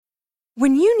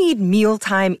When you need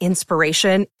mealtime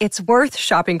inspiration, it's worth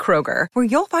shopping Kroger, where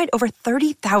you'll find over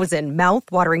 30,000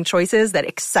 mouth-watering choices that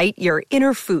excite your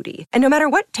inner foodie. And no matter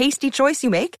what tasty choice you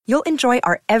make, you'll enjoy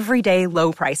our everyday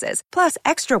low prices, plus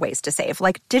extra ways to save,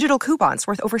 like digital coupons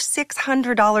worth over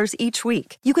 $600 each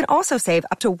week. You can also save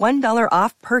up to $1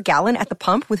 off per gallon at the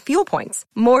pump with fuel points.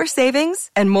 More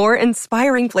savings and more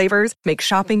inspiring flavors make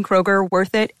shopping Kroger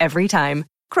worth it every time.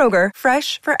 Kroger,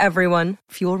 fresh for everyone.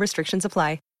 Fuel restrictions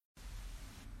apply.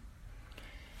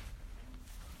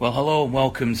 Well, hello and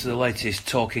welcome to the latest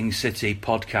Talking City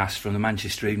podcast from the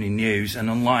Manchester Evening News. And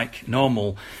unlike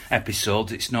normal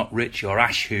episodes, it's not Rich or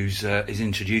Ash who's is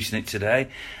introducing it today.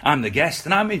 I'm the guest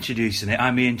and I'm introducing it.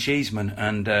 I'm Ian Cheeseman,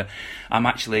 and I'm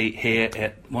actually here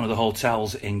at one of the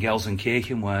hotels in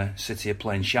Gelsenkirchen where City are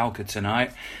playing Schalke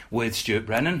tonight with Stuart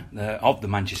Brennan of the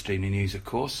Manchester Evening News, of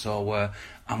course. So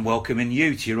I'm welcoming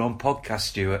you to your own podcast,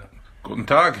 Stuart. Guten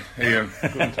Tag, Ian.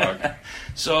 Guten Tag.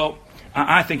 So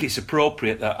I think it's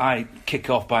appropriate that I kick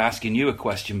off by asking you a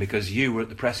question, because you were at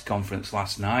the press conference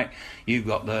last night. You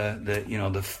got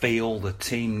the feel, the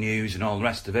team news, and all the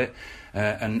rest of it,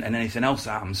 and anything else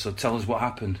that happened. So tell us what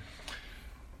happened.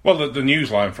 Well, the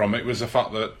news line from it was the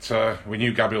fact that we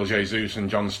knew Gabriel Jesus and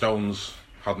John Stones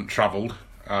hadn't travelled.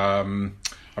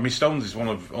 Stones is one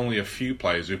of only a few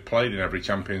players who've played in every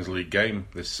Champions League game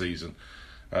this season,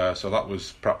 so that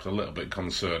was perhaps a little bit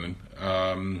concerning.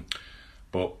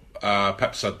 But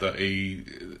Pep said that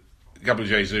Gabriel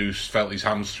Jesus felt his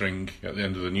hamstring at the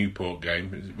end of the Newport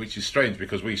game, which is strange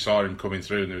because we saw him coming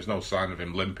through and there was no sign of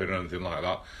him limping or anything like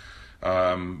that.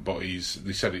 But he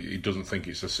said he doesn't think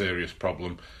it's a serious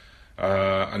problem.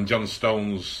 And John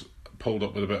Stones pulled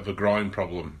up with a bit of a groin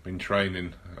problem in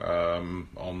training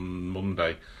on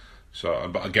Monday.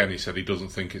 But again, he said he doesn't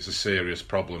think it's a serious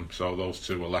problem. So those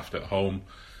two were left at home.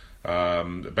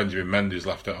 Benjamin Mendy's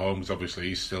left at home because obviously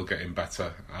he's still getting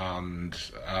better, and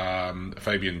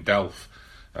Fabian Delph,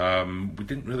 we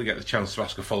didn't really get the chance to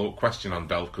ask a follow-up question on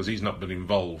Delph because he's not been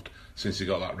involved since he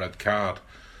got that red card,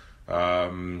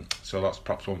 so that's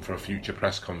perhaps one for a future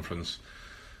press conference.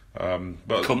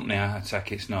 But company, I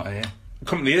take it's not here. The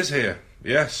company is here,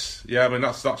 yes. Yeah, I mean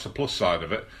that's a plus side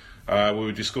of it. We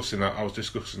were discussing that. I was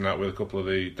discussing that with a couple of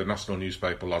the national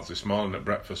newspaper lads this morning at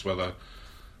breakfast, whether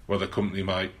company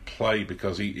might play,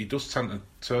 because he does tend to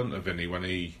turn to Vinny when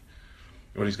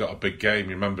he's got a big game.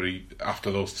 You remember after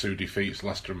those two defeats,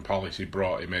 Leicester and Palace, he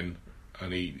brought him in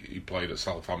and he played at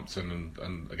Southampton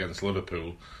and against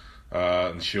Liverpool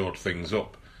and shored things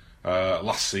up.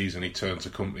 Last season he turned to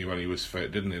company when he was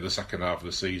fit, didn't he? The second half of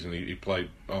the season he played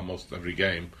almost every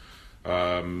game.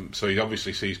 So he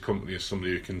obviously sees company as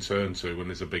somebody who can turn to when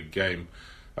there's a big game.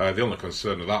 The only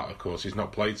concern of that, of course, he's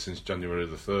not played since January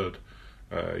the 3rd.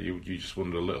 You just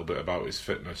wonder a little bit about his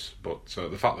fitness, but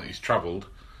the fact that he's travelled,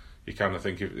 you kind of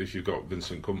think if you've got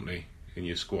Vincent Kompany in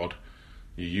your squad,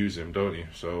 you use him, don't you?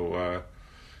 So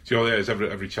there's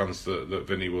every chance that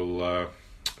Vinny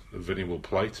will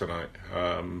play tonight.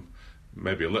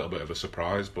 Maybe a little bit of a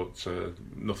surprise, but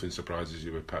nothing surprises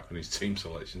you with Pep and his team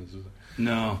selections, does it?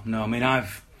 No. I mean,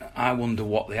 I wonder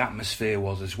what the atmosphere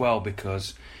was as well,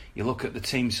 because you look at the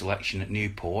team selection at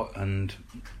Newport and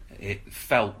it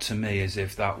felt to me as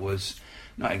if that was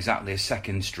not exactly a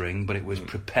second string, but it was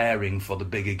preparing for the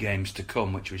bigger games to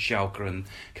come, which was Schalke and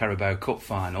Carabao Cup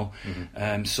final.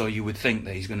 Mm-hmm. So you would think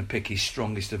that he's going to pick his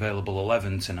strongest available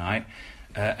 11 tonight.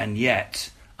 And yet,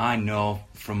 I know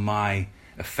from my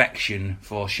affection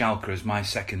for Schalke as my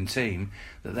second team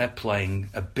that they're playing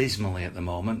abysmally at the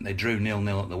moment. They drew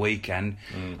 0-0 at the weekend.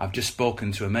 I've just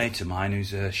spoken to a mate of mine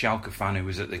who's a Schalke fan who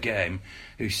was at the game,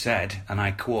 who said, and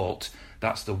I quote,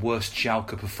 "That's the worst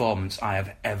Schalke performance I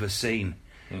have ever seen."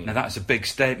 Now that's a big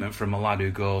statement from a lad who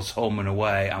goes home and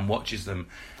away and watches them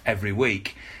every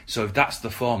week. So if that's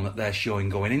the form that they're showing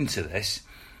going into this,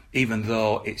 even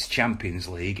though it's Champions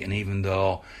League and even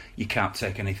though you can't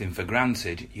take anything for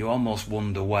granted, you almost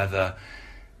wonder whether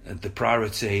the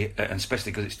priority, and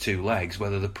especially because it's two legs,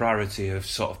 whether the priority of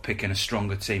sort of picking a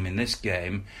stronger team in this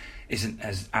game isn't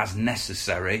as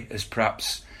necessary as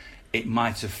perhaps it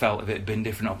might have felt if it had been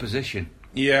different opposition.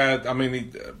 Yeah, I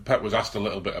mean, Pep was asked a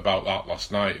little bit about that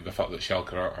last night, the fact that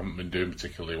Schalke haven't been doing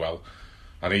particularly well.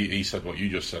 And he said what you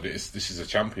just said, this is a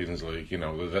Champions League, you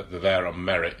know, they're there on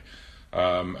merit.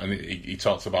 And he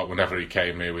talked about whenever he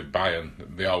came here with Bayern,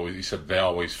 they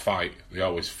always fight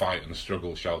and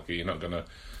struggle, Schalke. You're not going to,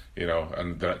 you know,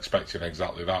 and they're expecting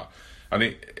exactly that.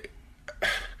 And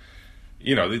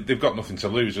they've got nothing to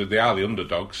lose. They are the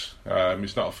underdogs.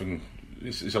 It's not often.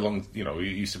 It's a long, you know, it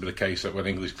used to be the case that when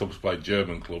English clubs played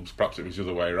German clubs, perhaps it was the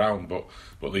other way around, but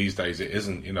these days it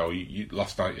isn't. You know,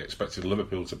 last night you expected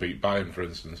Liverpool to beat Bayern, for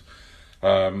instance.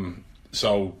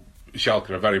 So Schalke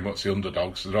are very much the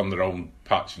underdogs. They're on their own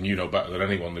patch, and you know better than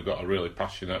anyone. They've got a really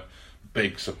passionate,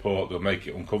 big support. They'll make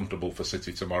it uncomfortable for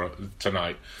City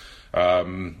tonight.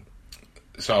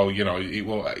 So he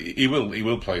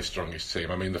will play his strongest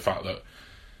team. I mean, the fact that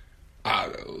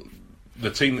the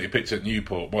team that he picked at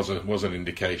Newport was an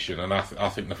indication, and I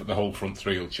think the whole front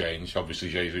three will change. Obviously,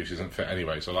 Jesus isn't fit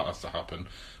anyway, so that has to happen.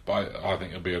 But I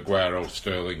think it'll be Aguero,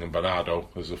 Sterling, and Bernardo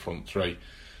as the front three,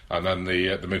 and then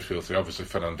the midfield three. Obviously,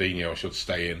 Fernandinho should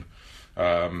stay in,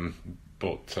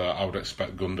 but I would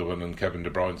expect Gundogan and Kevin De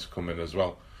Bruyne to come in as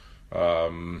well,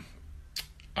 and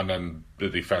then the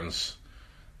defence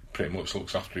pretty much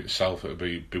looks after itself. It'll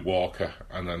be Walker,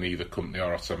 and then either Company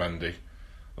or Otamendi,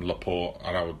 and Laporte,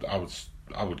 and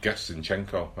I would guess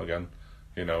Zinchenko again.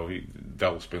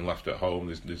 Del's been left at home.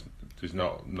 There's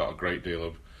not a great deal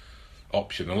of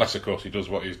option, unless of course he does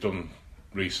what he's done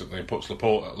recently and puts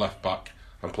Laporte at left back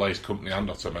and plays Company and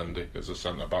Otamendi as a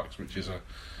centre backs, which is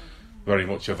very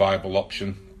much a viable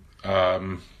option.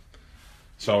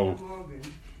 So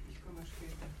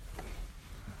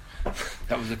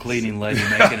that was the cleaning lady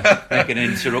making an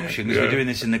interruption, because we're doing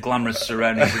this in the glamorous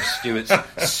surroundings of Stuart's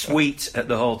suite at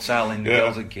the hotel in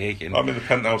Gelsenkirchen. I'm in the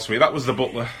penthouse suite. That was the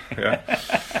butler. Yeah,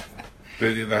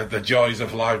 the joys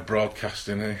of live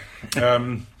broadcasting.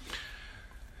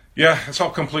 Yeah, it's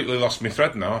all completely lost my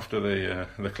thread now after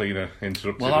the cleaner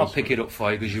interrupted. Well, I'll pick it up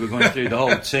for you, because you were going through the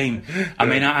whole team. I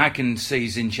mean, I can see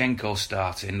Zinchenko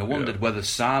starting. I wondered whether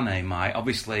Sane might.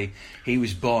 Obviously, he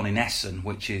was born in Essen,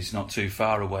 which is not too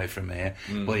far away from here,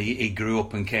 but he grew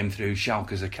up and came through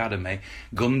Schalke's academy.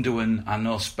 Gundogan, I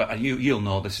know, you'll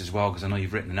know this as well, because I know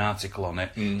you've written an article on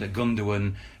it, that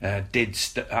Gundogan did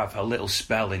have a little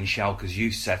spell in Schalke's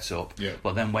youth setup,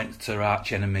 but then went to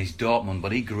arch enemies Dortmund.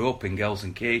 But he grew up in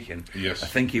Gelsenkirchen. Yes. I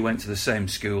think he went to the same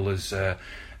school as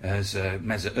Mesut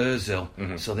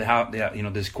Ozil, so they have,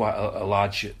 there's quite a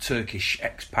large Turkish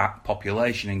expat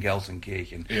population in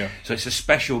Gelsenkirchen. Yeah. So it's a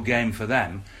special game for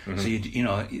them. So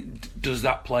does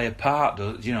that play a part?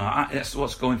 That's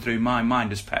what's going through my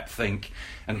mind as Pep think.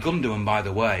 And Gundogan, by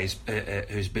the way,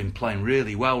 who's been playing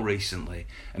really well recently.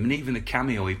 I mean, even the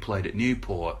cameo he played at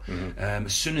Newport,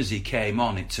 as soon as he came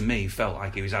on, it to me felt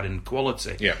like he was adding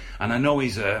quality. Yeah. And I know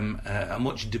he's a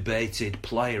much debated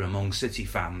player among City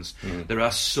fans. There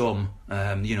are some,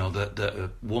 that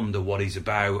wonder what he's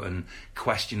about and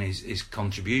question his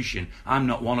contribution. I'm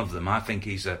not one of them. I think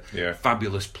he's a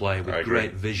fabulous player with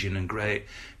great vision and great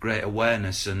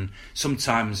awareness. And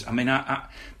sometimes, I mean,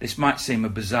 this might seem a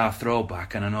bizarre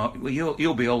throwback, and I know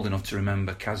you'll be old enough to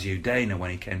remember Kaziu Dana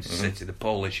when he came to City, the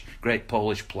great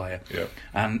Polish player. Yeah.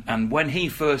 And when he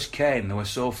first came, there were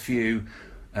so few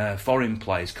foreign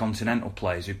players, continental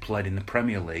players who played in the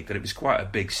Premier League, that it was quite a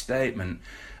big statement.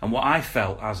 And what I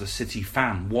felt as a City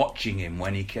fan watching him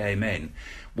when he came in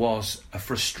was a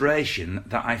frustration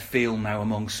that I feel now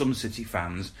among some City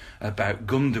fans about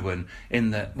Gundogan,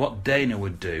 in that what Dana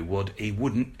would do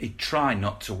he'd try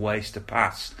not to waste a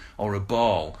pass or a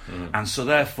ball, and so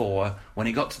therefore when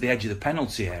he got to the edge of the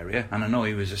penalty area, and I know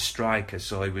he was a striker,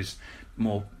 so he was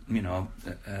more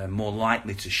more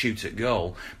likely to shoot at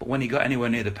goal, but when he got anywhere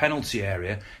near the penalty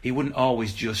area, he wouldn't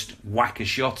always just whack a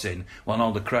shot in while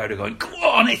all the crowd are going, "Come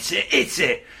on, hit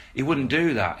it!" He wouldn't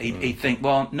do that. He'd think,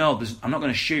 well, no, I'm not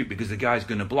going to shoot because the guy's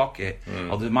going to block it,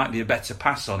 or there might be a better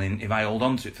pass on him if I hold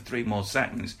on to it for 3 more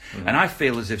seconds. And I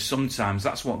feel as if sometimes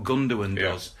that's what Gundogan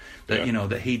does,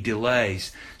 that he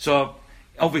delays. So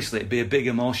obviously it'd be a big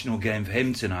emotional game for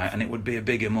him tonight, and it would be a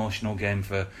big emotional game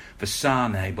for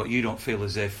Sane, but you don't feel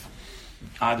as if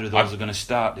either of those are going to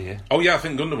start, do you? Oh yeah, I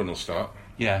think Gundogan will start.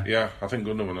 Yeah, I think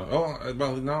Gundogan. Oh,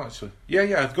 well, no, actually,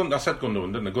 yeah. I said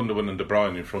Gundogan, didn't I? Gundogan and De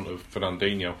Bruyne in front of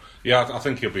Fernandinho. Yeah, I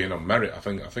think he'll be in on merit. I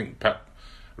think Pep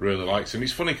really likes him.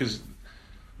 It's funny because,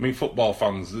 I mean, football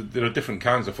fans, there are different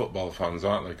kinds of football fans,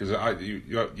 aren't there? Because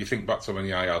you think back to when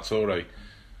Yaya Toure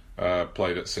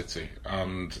played at City,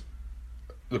 and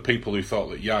the people who thought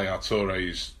that Yaya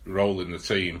Toure's role in the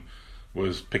team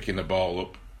was picking the ball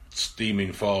up,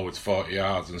 steaming forwards 40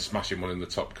 yards and smashing one in the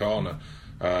top corner.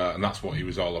 And that's what he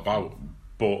was all about.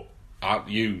 But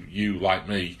you like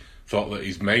me, thought that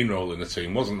his main role in the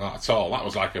team wasn't that at all. That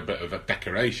was like a bit of a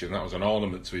decoration. That was an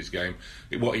ornament to his game.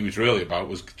 What he was really about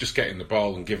was just getting the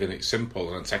ball and giving it simple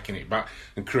and then taking it back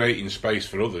and creating space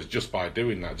for others just by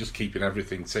doing that, just keeping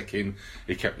everything ticking.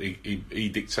 He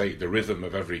dictated the rhythm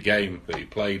of every game that he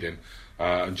played in.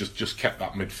 And just kept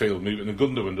that midfield moving. And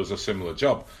Gundogan does a similar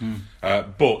job,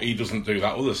 but he doesn't do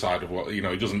that other side of what he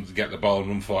doesn't get the ball and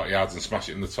run 40 yards and smash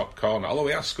it in the top corner. Although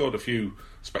he has scored a few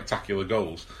spectacular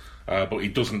goals, but he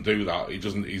doesn't do that.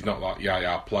 He's not that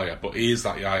Yaya player, but he is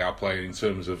that Yaya player in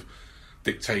terms of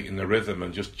dictating the rhythm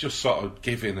and just sort of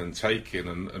giving and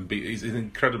taking he's an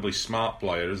incredibly smart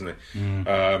player, isn't he?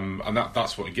 And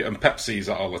that's what he gets. And Pep sees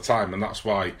that all the time, and that's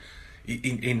why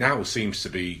he now seems to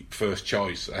be first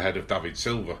choice ahead of David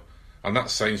Silva, and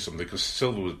that's saying something because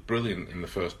Silva was brilliant in the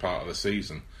first part of the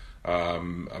season. I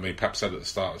mean, Pep said at the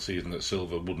start of the season that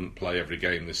Silva wouldn't play every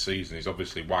game this season. He's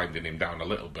obviously winding him down a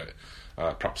little bit,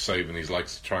 perhaps saving his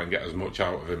legs to try and get as much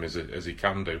out of him as he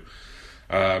can do.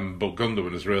 But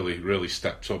Gundogan has really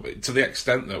stepped up to the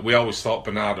extent that we always thought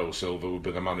Bernardo Silva would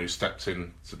be the man who stepped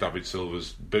in to David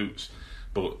Silva's boots,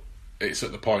 but it's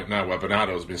at the point now where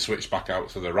Bernardo's been switched back out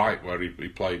to the right where he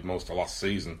played most of last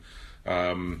season,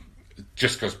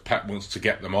 just because Pep wants to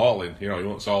get them all in. He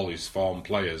wants all his form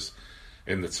players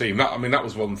in the team. That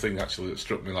was one thing actually that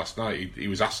struck me last night. He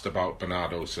was asked about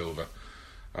Bernardo Silva.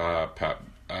 Pep,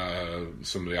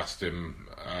 somebody asked him,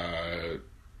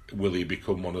 will he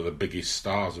become one of the biggest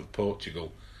stars of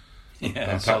Portugal?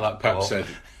 Yeah, and Pep said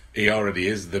he already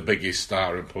is the biggest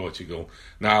star in Portugal.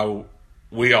 Now,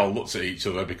 we all looked at each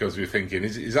other because we were thinking,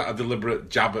 is that a deliberate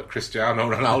jab at Cristiano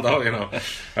Ronaldo?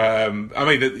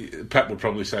 Pep would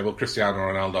probably say, well, Cristiano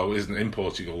Ronaldo isn't in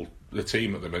Portugal, the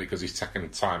team at the minute, because he's taking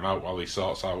time out while he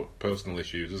sorts out personal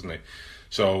issues, isn't he?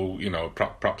 So,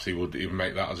 perhaps he would even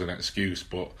make that as an excuse.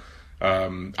 But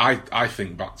I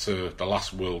think back to the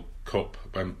last World Cup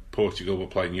when Portugal were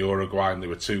playing Uruguay and they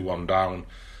were 2-1 down,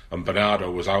 and Bernardo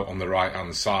was out on the right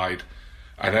hand side,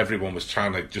 and everyone was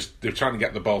trying to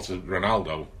get the ball to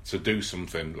Ronaldo to do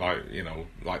something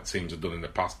like teams have done in the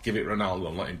past. Give it Ronaldo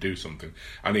and let him do something.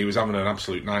 And he was having an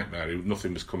absolute nightmare.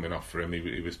 Nothing was coming off for him.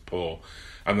 He was poor.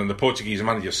 And then the Portuguese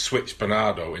manager switched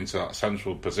Bernardo into that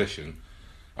central position,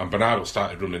 and Bernardo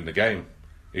started running the game.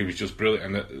 He was just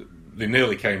brilliant, and they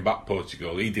nearly came back,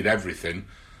 Portugal. He did everything.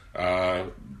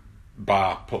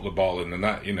 Bar put the ball in the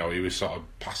net. He was sort of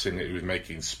passing it, he was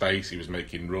making space, he was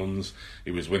making runs,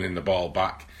 he was winning the ball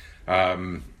back.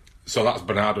 So that's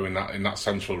Bernardo in that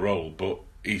central role, but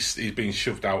he's been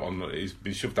shoved out on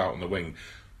the wing,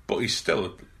 but he's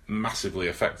still massively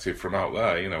effective from out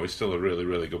there. He's still a really,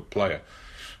 really good player.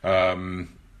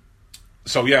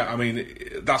 So yeah,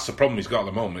 that's the problem he's got at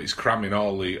the moment. He's cramming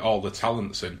all the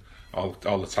talents in. All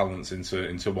the talents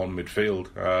into one midfield,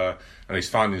 and he's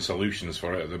finding solutions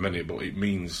for it at the minute. But it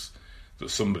means that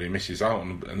somebody misses out,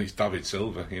 and it's David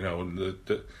Silva. And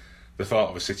the thought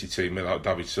of a City team without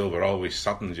David Silva always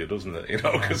saddens you, doesn't it?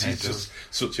 Because he's just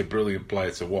such a brilliant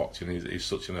player to watch, and he's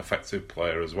such an effective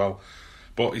player as well.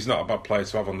 But he's not a bad player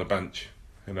to have on the bench.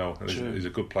 He's a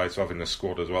good player to have in the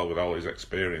squad as well with all his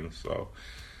experience. So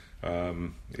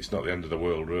it's not the end of the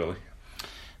world, really.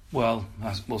 Well,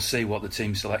 we'll see what the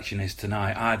team selection is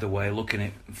tonight. Either way, looking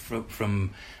at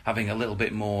from having a little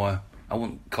bit more, I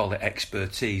wouldn't call it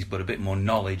expertise, but a bit more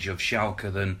knowledge of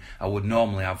Schalke than I would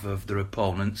normally have of their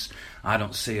opponents. I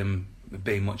don't see them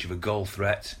being much of a goal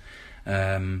threat.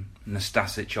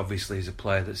 Nastasic obviously is a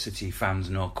player that City fans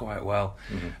know quite well.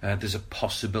 Mm-hmm. There's a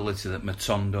possibility that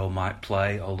Matondo might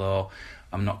play, although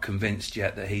I'm not convinced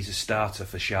yet that he's a starter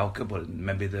for Schalke, but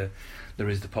maybe there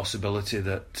is the possibility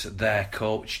that their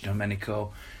coach,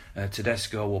 Domenico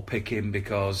Tedesco, will pick him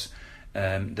because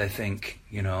they think,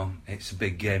 it's a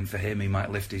big game for him, he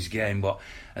might lift his game. But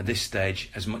at this stage,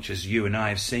 as much as you and I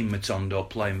have seen Matondo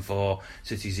playing for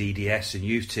City's EDS and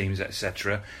youth teams,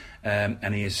 etc.,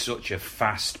 and he is such a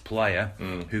fast player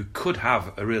who could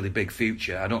have a really big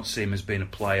future, I don't see him as being a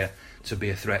player to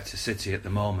be a threat to City at the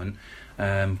moment.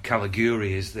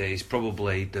 Caligiuri is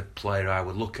probably the player I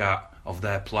would look at of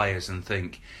their players and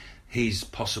think he's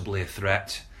possibly a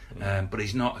threat, but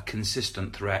he's not a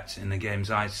consistent threat in the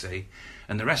games I see.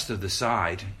 And the rest of the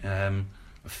side,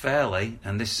 fairly,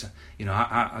 and this,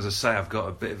 as I say, I've got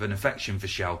a bit of an affection for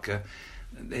Schalke,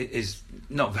 it is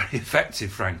not very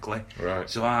effective, frankly. Right.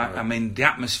 So the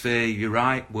atmosphere, you're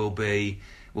right, will be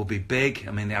big.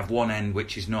 They have one end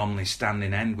which is normally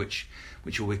standing end, which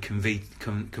will be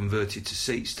converted to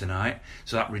seats tonight,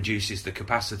 so that reduces the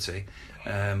capacity.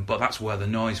 But that's where the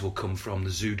noise will come from, the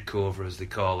Zuidkurve as they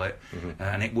call it,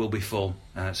 and it will be full,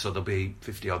 so there'll be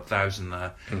 50-odd thousand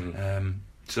there.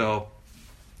 So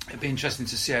it'd be interesting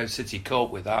to see how City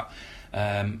cope with that.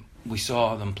 We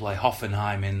saw them play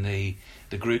Hoffenheim in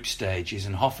the group stages,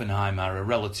 and Hoffenheim are a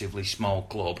relatively small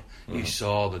club. You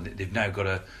saw that they've now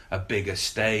got a bigger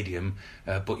stadium,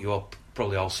 but you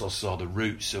probably also saw the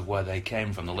roots of where they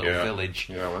came from, the little village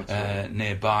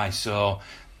nearby. So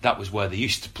that was where they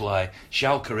used to play.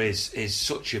 Schalke is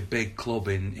such a big club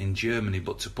in Germany,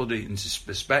 but to put it into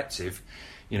perspective,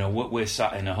 we're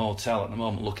sat in a hotel at the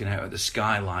moment looking out at the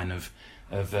skyline of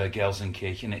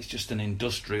Gelsenkirchen. It's just an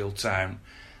industrial town,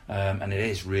 and it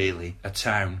is really a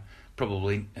town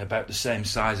probably about the same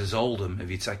size as Oldham,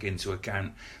 if you take into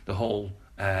account the whole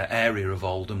area of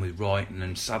Oldham with Royton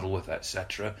and Saddleworth,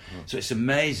 etc. So it's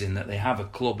amazing that they have a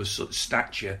club of such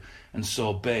stature and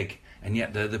so big, and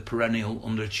yet they're the perennial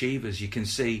underachievers. You can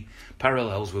see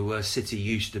parallels with where City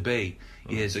used to be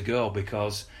years ago,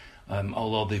 because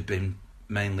although they've been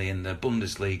mainly in the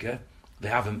Bundesliga, they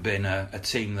haven't been a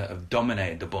team that have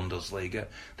dominated the Bundesliga.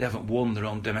 They haven't won their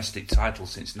own domestic title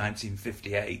since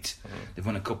 1958. They've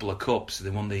won a couple of cups. They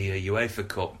won the UEFA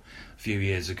Cup a few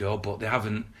years ago, but they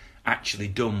haven't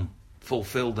actually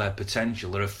fulfilled their potential.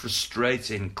 They're a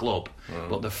frustrating club,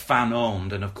 but they're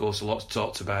fan-owned, and of course a lot's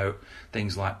talked about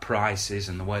things like prices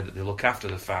and the way that they look after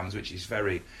the fans, which is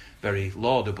very, very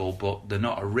laudable, but they're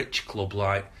not a rich club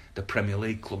like the Premier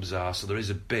League clubs are, so there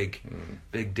is a big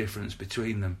difference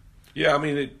between them. Yeah, I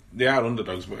mean, they are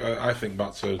underdogs, but I think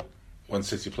back to when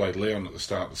City played Lyon at the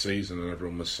start of the season, and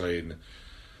everyone was saying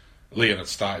Lyon had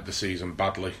started the season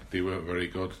badly. They weren't very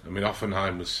good. I mean,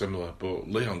 Hoffenheim was similar, but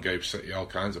Lyon gave City all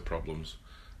kinds of problems.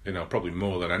 Probably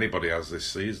more than anybody has this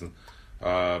season.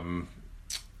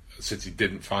 City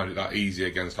didn't find it that easy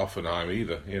against Hoffenheim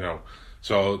either.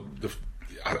 So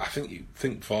I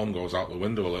think form goes out the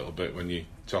window a little bit when you're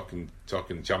talking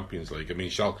Champions League. I mean,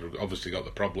 Schalke obviously got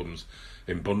the problems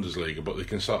in Bundesliga, but they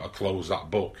can sort of close that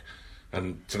book.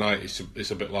 And tonight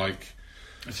it's a bit like,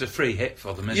 it's a free hit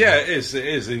for them, isn't it? Yeah, it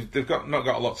is. They've not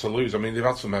got a lot to lose. I mean, they've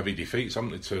had some heavy defeats,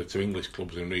 haven't they, to English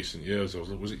clubs in recent years.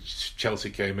 Was it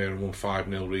Chelsea came here and won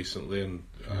 5-0 recently, and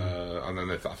then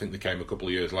I think they came a couple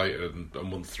of years later and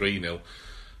won 3-0.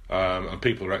 And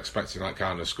people are expecting that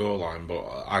kind of scoreline,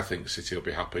 but I think City will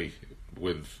be happy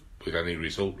with any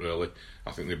result, really. I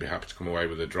think they'd be happy to come away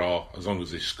with a draw as long as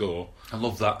they score. I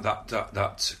love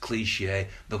that cliche.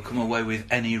 They'll come away with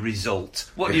any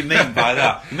result. What do you mean by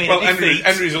that? You mean well,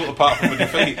 any result apart from a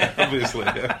defeat, obviously.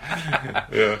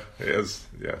 Yeah, it is.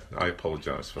 Yeah, I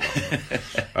apologise for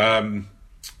that.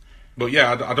 But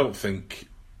yeah, I don't think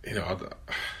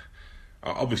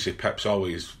obviously Pep's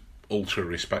always ultra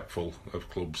respectful of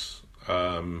clubs.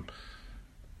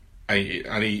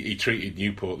 And he treated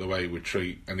Newport the way he would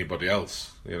treat anybody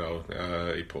else. He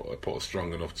put a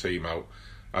strong enough team out,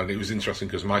 and it was interesting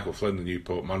because Michael Flynn, the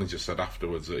Newport manager, said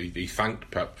afterwards that he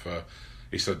thanked Pep for.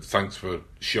 He said thanks for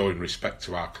showing respect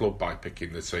to our club by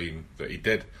picking the team that he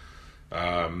did,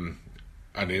 and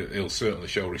he'll certainly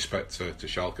show respect to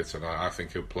Schalke tonight. I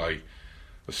think he'll play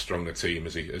as strong a team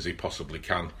as he possibly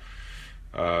can.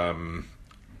 And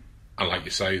like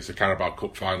you say, it's the Carabao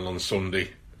Cup final on Sunday,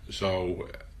 so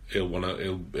he'll want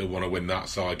to win that.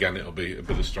 So again, it'll be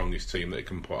the strongest team that he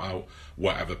can put out,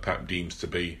 whatever Pep deems to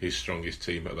be his strongest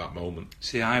team at that moment.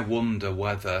 See, I wonder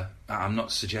whether, I'm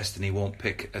not suggesting he won't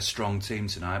pick a strong team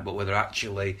tonight, but whether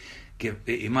actually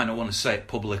he might not want to say it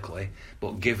publicly,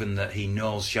 but given that he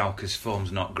knows Schalke's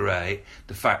form's not great,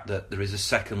 the fact that there is a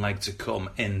second leg to come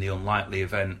in the unlikely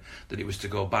event that it was to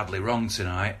go badly wrong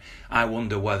tonight, I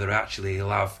wonder whether actually he'll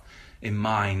have in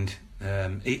mind,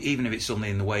 even if it's only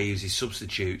in the way he uses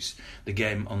substitutes, the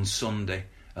game on Sunday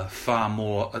far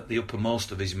more at the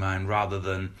uppermost of his mind rather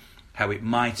than how it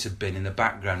might have been in the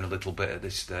background a little bit at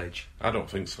this stage. I don't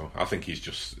think so. I think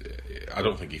I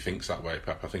don't think he thinks that way,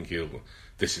 Pep. I think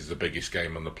this is the biggest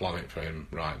game on the planet for him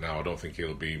right now. I don't think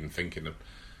he'll be even thinking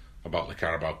about the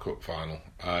Carabao Cup final.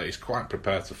 He's quite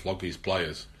prepared to flog his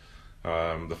players.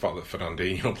 The fact that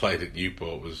Fernandinho played at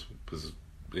Newport was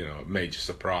a major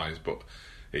surprise, but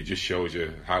it just shows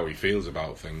you how he feels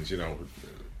about things.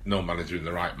 No manager in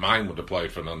the right mind would have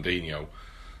played Fernandinho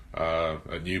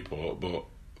at Newport, but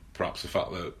perhaps the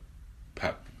fact that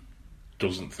Pep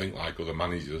doesn't think like other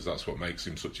managers, that's what makes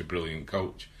him such a brilliant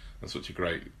coach and such a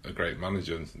great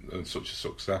manager and such a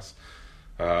success.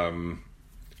 And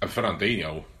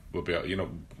Fernandinho will be,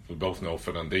 we both know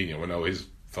Fernandinho. We know his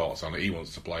thoughts on it. He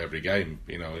wants to play every game.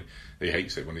 He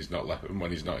hates it when he's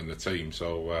not in the team.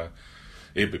 So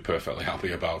he'll be perfectly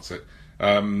happy about it.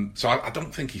 So I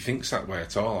don't think he thinks that way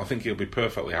at all. I think he'll be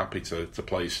perfectly happy to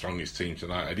play his strongest team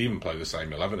tonight. I'd even play the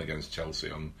same 11 against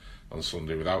Chelsea on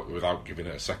Sunday without giving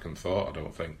it a second thought, I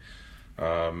don't think.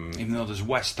 Even though there's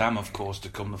West Ham, of course, to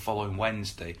come the following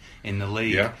Wednesday in the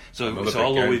league. Yeah, so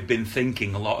although we've been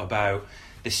thinking a lot about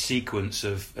this sequence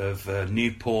of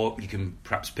Newport, you can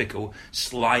perhaps pick a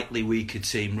slightly weaker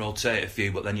team, rotate a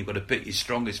few, but then you've got to pick your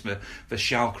strongest for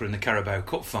Schalke in the Carabao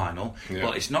Cup final. Yeah.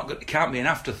 Well, it can't be an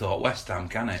afterthought, West Ham,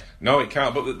 can it? No, it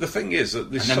can't. But the thing is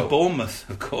that Bournemouth,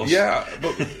 of course. Yeah,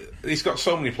 but he's got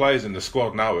so many players in the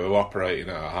squad now who are operating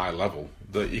at a high level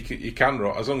that you can,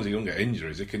 as long as he don't get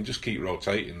injuries, he can just keep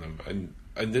rotating them,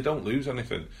 and they don't lose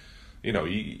anything. You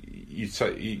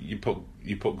put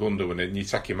Gundogan in, you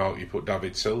take him out, you put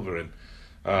David Silva in.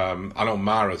 I know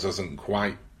Mahrez hasn't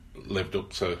quite lived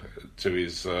up to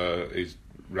his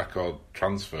record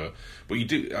transfer, but you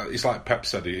do. It's like Pep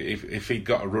said, if he'd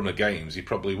got a run of games, he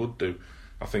probably would do.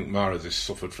 I think Mahrez has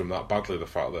suffered from that badly. The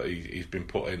fact that he's been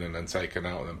put in and then taken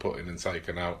out and then put in and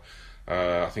taken out.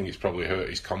 I think it's probably hurt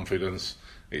his confidence.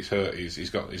 It's hurt. He's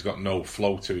got no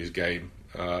flow to his game.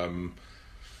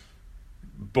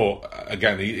 But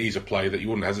again, he's a player that you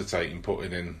wouldn't hesitate in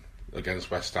putting in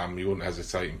against West Ham. You wouldn't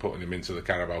hesitate in putting him into the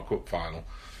Carabao Cup final.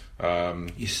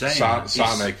 You're saying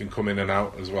Sane can come in and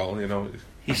out as well.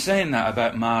 He's saying that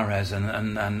about Mahrez,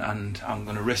 and I'm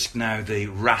going to risk now the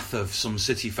wrath of some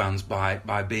City fans by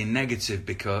being negative,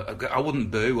 because I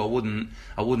wouldn't boo, I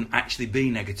wouldn't actually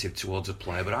be negative towards a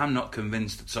player, but I'm not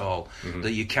convinced at all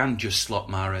that you can just slot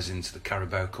Mahrez into the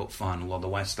Carabao Cup final or the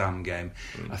West Ham game.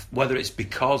 Whether it's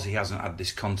because he hasn't had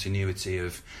this continuity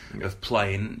of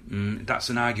playing,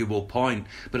 that's an arguable point.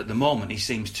 But at the moment, he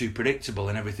seems too predictable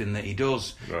in everything that he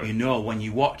does. Right. You know, when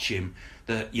you watch him,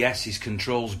 that yes, his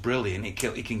control's brilliant. He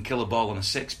can kill a ball on a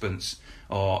sixpence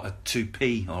or a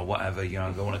 2p or whatever, they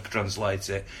want to translate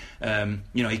it.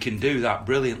 He can do that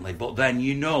brilliantly. But then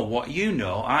I know what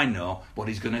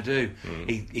he's going to do.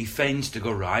 He feigns to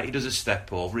go right. He does a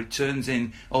step over. He turns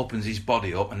in, opens his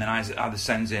body up, and then either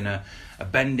sends in a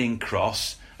bending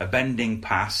cross, a bending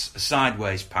pass, a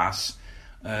sideways pass,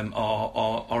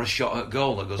 or a shot at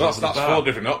goal that goes over the bar. That's 4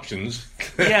 different options.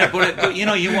 Yeah, but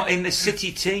you want in the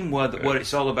City team where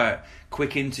it's all about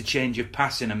quick interchange of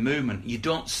passing and movement, you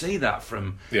don't see that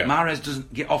from Mahrez.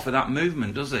 Doesn't get off of that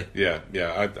movement, does he? Yeah.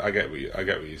 I get what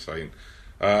you're saying.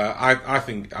 I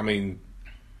think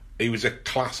he was a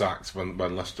class act when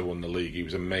Leicester won the league. He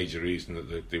was a major reason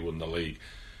that they won the league,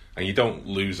 and you don't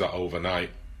lose that overnight.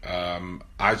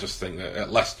 I just think that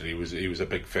at Leicester he was a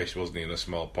big fish, wasn't he, in a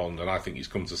small pond, and I think he's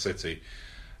come to City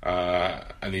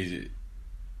and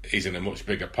he's in a much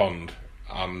bigger pond,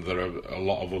 and there are a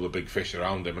lot of other big fish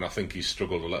around him, and I think he's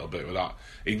struggled a little bit with that.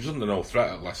 He was under no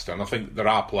threat at Leicester, and I think there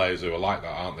are players who are like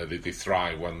that, aren't they? They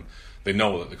thrive when they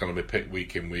know that they're going to be picked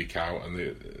week in, week out,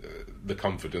 and the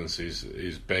confidence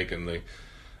is big, and they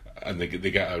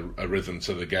get a rhythm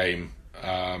to the game.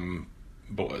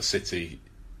 But at City,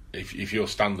 if your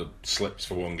standard slips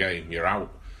for one game, you're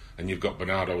out. And you've got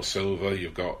Bernardo Silva,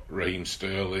 you've got Raheem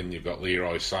Sterling, you've got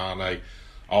Leroy Sané,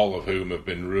 all of whom have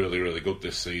been really, really good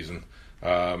this season.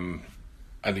 And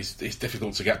it's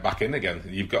difficult to get back in again.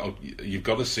 You've got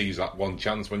to seize that one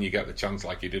chance when you get the chance,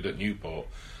 like he did at Newport.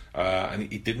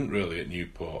 And he didn't really at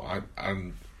Newport.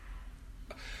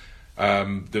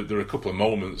 There are a couple of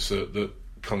moments that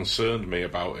concerned me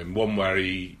about him. One where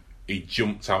he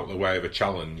jumped out the way of a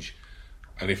challenge,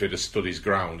 and if he'd have stood his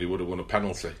ground, he would have won a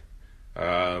penalty.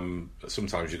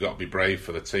 Sometimes you've got to be brave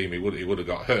for the team. He would have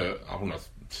got hurt. I wouldn't have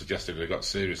suggested he got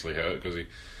seriously hurt, because he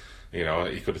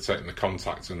could have taken the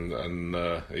contact and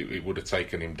it would have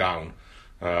taken him down.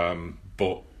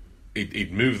 But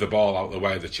he'd moved the ball out the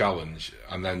way of the challenge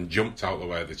and then jumped out the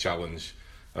way of the challenge.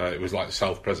 It was like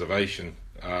self-preservation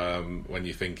when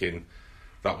you're thinking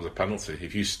that was a penalty.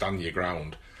 If you stand your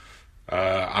ground.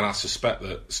 And I suspect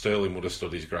that Sterling would have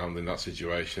stood his ground in that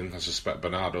situation. I suspect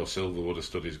Bernardo Silva would have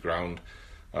stood his ground.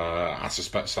 I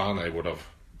suspect Sané would have.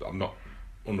 I'm not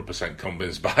 100%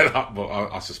 convinced by that, but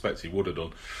I suspect he would have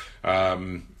done.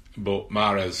 But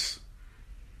Mahrez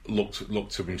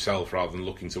looked to himself rather than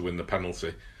looking to win the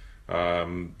penalty.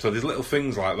 So there's little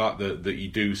things like that you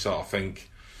do sort of think,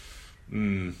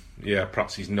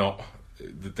 perhaps he's not.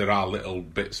 There are little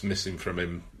bits missing from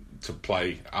him to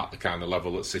play at the kind of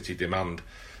level that City demand,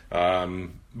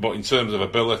 but in terms of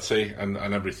ability and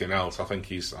everything else, I think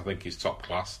he's top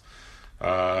class, and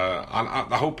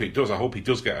I hope he does. I hope he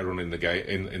does get a run in the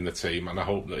game in the team, and I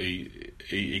hope that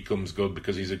he comes good,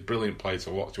 because he's a brilliant player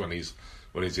to watch when he's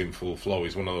in full flow.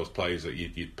 He's one of those players that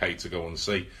you'd pay to go and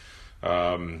see.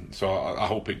 So I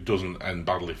hope it doesn't end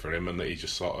badly for him, and that he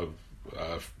just sort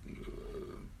of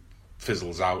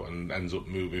fizzles out and ends up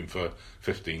moving for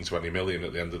 15-20 million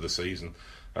at the end of the season.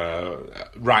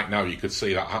 Right now you could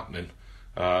see that happening,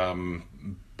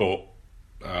 but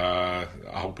I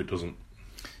hope it doesn't.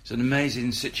 It's an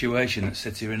amazing situation that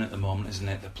City are in at the moment, isn't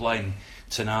it? They're playing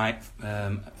tonight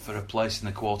for a place in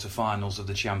the quarter-finals of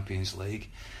the Champions League.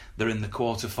 They're in the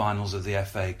quarter-finals of the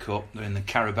FA Cup. They're in the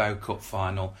Carabao Cup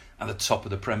final at the top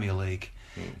of the Premier League.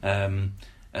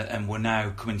 And we're now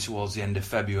coming towards the end of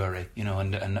February,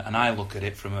 and I look at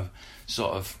it from a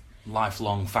sort of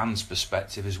lifelong fan's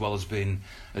perspective, as well as being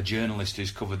a journalist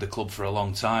who's covered the club for a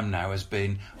long time now, as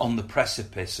being on the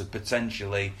precipice of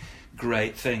potentially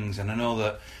great things. And I know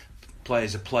that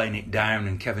players are playing it down,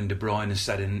 and Kevin De Bruyne has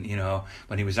said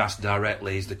when he was asked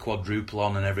directly, is the quadruple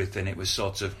on and everything, it was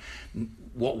sort of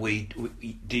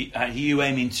are you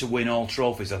aiming to win all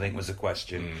trophies? I think was the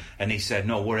question, and he said,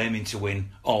 "No, we're aiming to win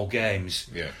all games."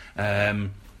 Yeah.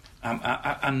 And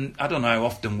I don't know how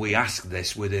often we ask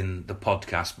this within the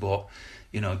podcast, but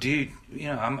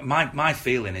my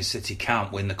feeling is City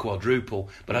can't win the quadruple,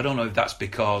 but I don't know if that's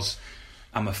because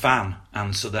I'm a fan,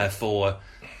 and so therefore,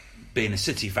 being a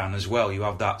City fan as well, you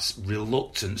have that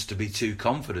reluctance to be too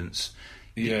confident.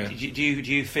 Yeah. Do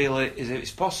you feel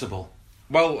it's possible?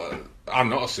 Well, I'm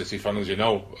not a City fan, as you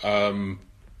know, and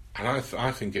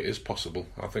I think it is possible.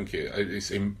 I think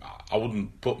I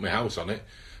wouldn't put my house on it,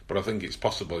 but I think it's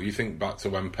possible. You think back to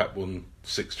when Pep won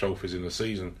 6 trophies in the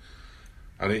season,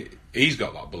 and he's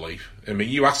got that belief. I mean,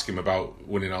 you ask him about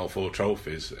winning all 4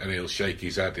 trophies, and he'll shake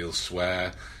his head, he'll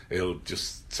swear, he'll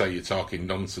just say you're talking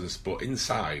nonsense. But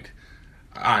inside,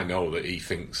 I know that he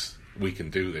thinks we can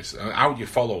do this. And how do you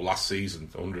follow last season,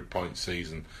 100-point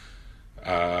season?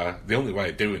 The only way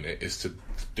of doing it is to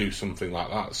do something like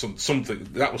that. Something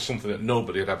that was something that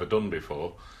nobody had ever done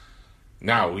before.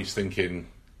 Now he's thinking,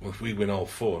 well, if we win all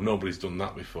 4, nobody's done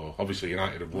that before. Obviously,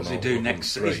 United have won all 4. What's he do next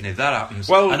season if that happens?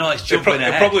 Well, I know it's jumping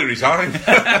ahead. He'll probably resign.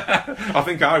 I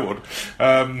think I would.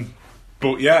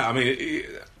 But yeah, I mean,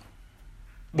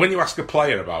 when you ask a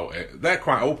player about it, they're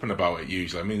quite open about it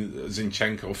usually. I mean,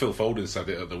 Zinchenko, Phil Foden said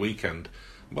it at the weekend.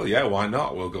 Well, yeah, why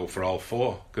not? We'll go for all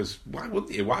 4. Because why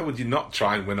wouldn't you? Why would you not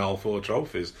try and win all 4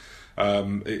 trophies?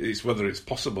 It's whether it's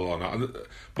possible or not.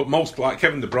 But most, like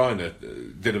Kevin De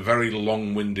Bruyne, did a very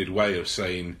long-winded way of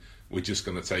saying we're just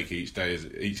going to take each game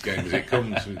as it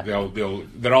comes.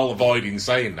 They're all avoiding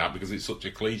saying that because it's such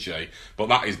a cliche. But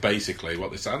that is basically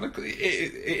what they say. And it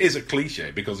is a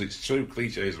cliche because it's true.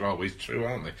 Cliches are always true,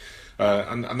 aren't they?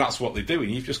 And that's what they do.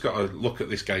 And you've just got to look at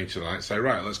this game tonight and say,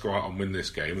 right, let's go out and win this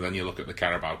game. And then you look at the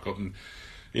Carabao Cup and,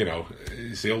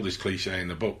 it's the oldest cliche in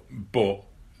the book. But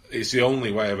it's the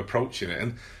only way of approaching it.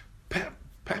 And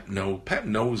Pep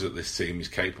knows that this team is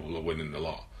capable of winning the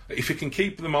lot. If he can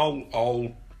keep them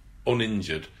all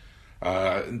uninjured,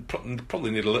 and probably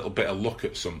need a little bit of luck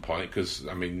at some point, because,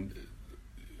 I mean,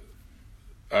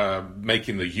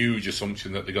 making the huge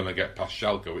assumption that they're going to get past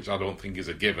Schalke, which I don't think is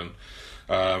a given.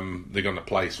 They're going to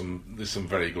play there's some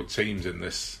very good teams in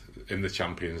the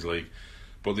Champions League,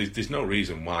 but there's no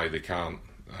reason why they can't.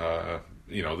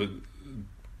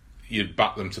 You'd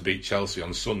back them to beat Chelsea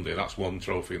on Sunday. That's 1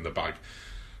 trophy in the bag.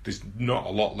 There's not a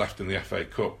lot left in the FA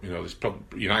Cup.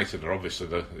 United are obviously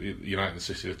United and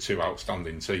City are 2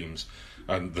 outstanding teams,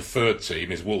 and the 3rd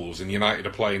team is Wolves, and United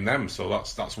are playing them. So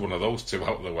that's one of those 2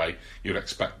 out of the way. You'd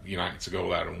expect United to go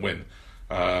there and win.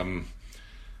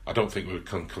 I don't think we would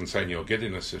contain your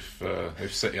giddiness if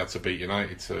City had to beat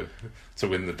United to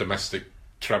win the domestic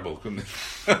treble, couldn't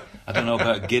they? I don't know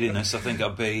about giddiness. I think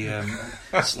I'd be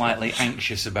slightly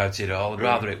anxious about it all. I'd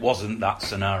rather it wasn't that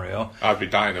scenario. I'd be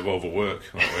dying of overwork.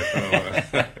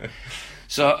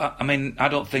 So, I mean, I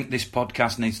don't think this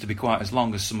podcast needs to be quite as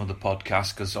long as some of the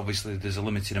podcasts, because obviously there's a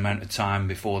limited amount of time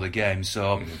before the game.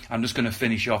 So I'm just going to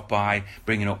finish off by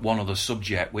bringing up one other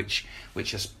subject, which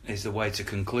is the way to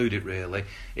conclude it, really.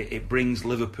 It brings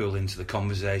Liverpool into the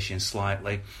conversation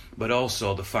slightly, but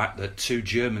also the fact that 2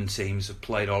 German teams have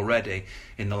played already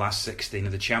in the last 16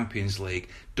 of the Champions League.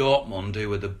 Dortmund,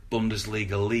 who are the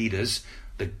Bundesliga leaders,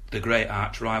 the great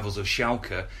arch rivals of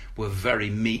Schalke, were very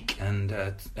meek, and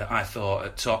I thought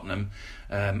at Tottenham,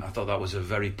 I thought that was a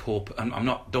very poor. And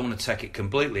don't want to take it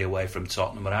completely away from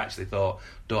Tottenham, but I actually thought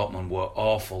Dortmund were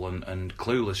awful and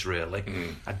clueless, really.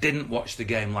 I didn't watch the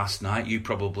game last night. You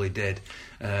probably did,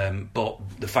 but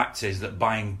the fact is that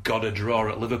Bayern got a draw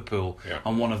at Liverpool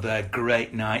on one of their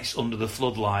great nights under the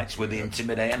floodlights with the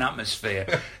intimidating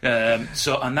atmosphere. And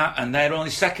they're only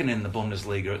 2nd in the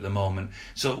Bundesliga at the moment.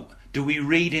 So, do we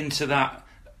read into that,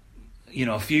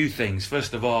 a few things?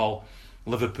 First of all,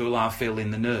 Liverpool are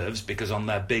feeling the nerves because on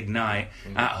their big night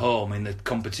at home in the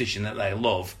competition that they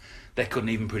love, they couldn't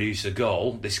even produce a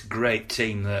goal. This great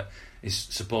team that is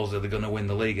supposedly going to win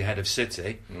the league ahead of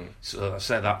City. So I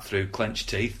say that through clenched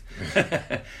teeth.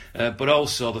 But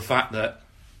also the fact that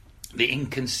the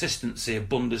inconsistency of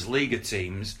Bundesliga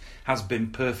teams has been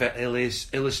perfectly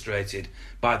illustrated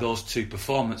by those 2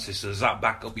 performances. So does that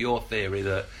back up your theory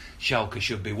that Schalke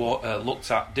should be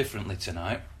looked at differently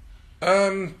tonight?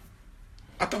 I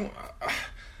don't.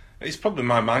 It's probably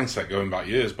my mindset going back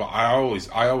years, but I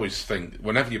always think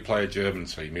whenever you play a German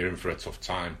team, you're in for a tough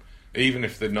time, even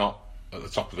if they're not at the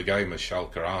top of the game as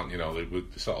Schalke aren't. They're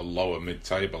sort of lower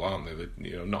mid-table, aren't they?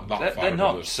 They're not that far. They're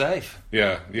not safe.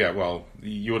 Yeah. Well,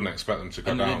 you wouldn't expect them to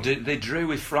go down. They drew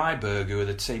with Freiburg, who are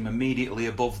the team immediately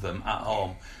above them at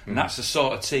home, and that's the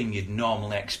sort of team you'd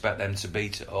normally expect them to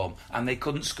beat at home, and they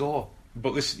couldn't score.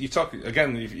 But this, you're talking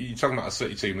about a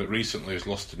City team that recently has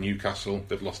lost to Newcastle,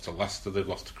 they've lost to Leicester, they've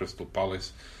lost to Crystal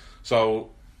Palace. So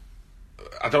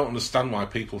I don't understand why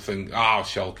people think,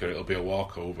 Schalke, it'll be a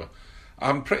walkover.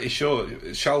 I'm pretty sure that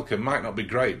Schalke might not be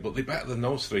great, but they're better than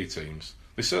those three teams.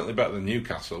 They're certainly better than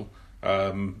Newcastle,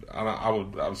 and I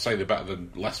would say they're better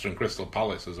than Leicester and Crystal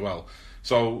Palace as well.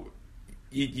 So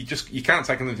you can't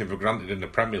take anything for granted in the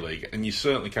Premier League, and you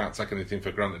certainly can't take anything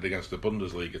for granted against the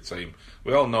Bundesliga team.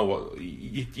 We all know what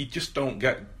you just don't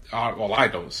get. Well, I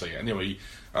don't see it anyway.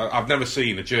 I've never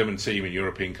seen a German team in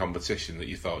European competition that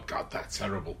you thought, God, they're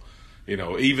terrible. You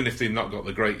know, even if they've not got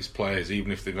the greatest players,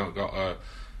 even if they've not got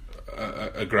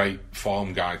a great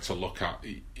form guide to look at,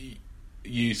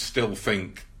 you still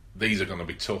think these are going to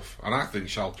be tough. And I think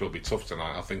Schalke will be tough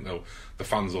tonight. I think the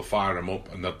fans will fire them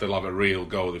up and they'll have a real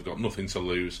go. They've got nothing to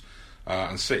lose.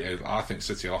 And City, I think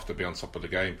City will have to be on top of the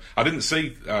game. I didn't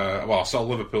see, I saw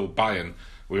Liverpool-Bayern.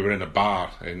 We were in a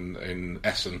bar in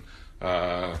Essen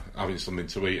having something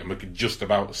to eat, and we could just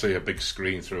about see a big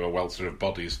screen through a welter of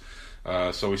bodies.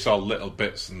 So we saw little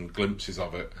bits and glimpses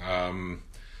of it.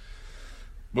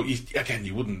 But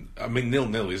you wouldn't. I mean,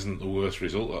 0-0 isn't the worst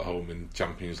result at home in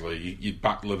Champions League. You'd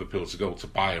back Liverpool to go to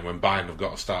Bayern when Bayern have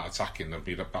got to start attacking.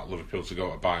 You'd back Liverpool to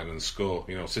go to Bayern and score.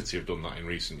 You know, City have done that in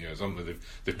recent years, haven't they?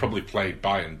 They've probably played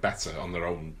Bayern better on their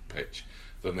own pitch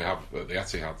than they have at the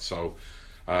Etihad. So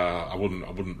I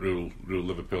wouldn't rule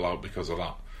Liverpool out because of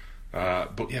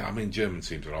that. But yeah, I mean, German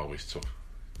teams are always tough,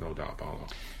 no doubt about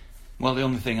that. Well, the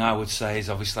only thing I would say is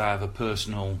obviously I have a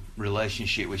personal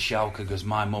relationship with Schalke because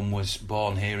my mum was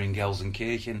born here in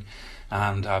Gelsenkirchen,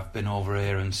 and I've been over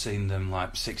here and seen them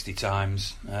like 60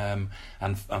 times and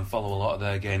follow a lot of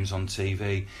their games on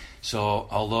TV. So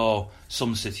although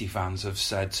some City fans have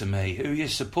said to me, who are you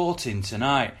supporting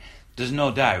tonight? There's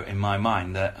no doubt in my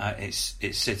mind that it's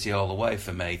City all the way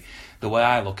for me. The way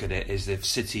I look at it is if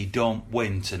City don't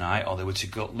win tonight, or they were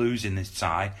to lose in this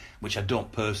tie, which I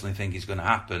don't personally think is going to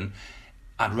happen,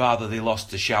 I'd rather they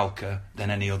lost to Schalke than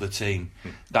any other team.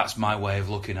 That's my way of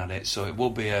looking at it. So it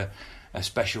will be a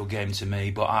special game to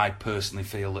me, but I personally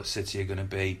feel that City are going to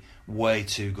be way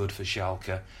too good for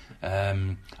Schalke.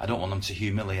 I don't want them to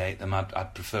humiliate them.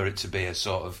 I'd prefer it to be a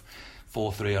sort of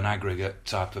 4-3 on aggregate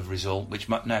type of result, which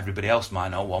everybody else might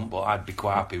not want, but I'd be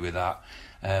quite happy with that.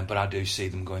 But I do see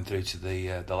them going through to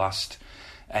the last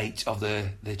 8 of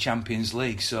the Champions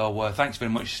League. So thanks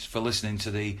very much for listening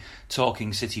to the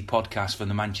Talking City podcast from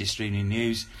the Manchester Evening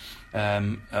News.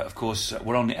 Of course,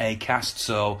 we're on the Acast,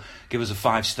 so give us a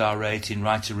 5-star rating,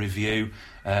 write a review.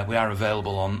 We are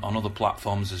available on other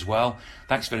platforms as well.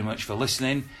 Thanks very much for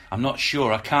listening. I'm not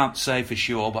sure, I can't say for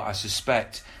sure, but I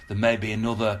suspect there may be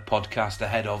another podcast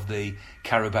ahead of the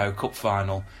Carabao Cup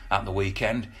final at the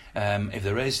weekend. If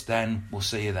there is, then we'll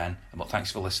see you then. But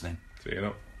thanks for listening. See you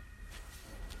now.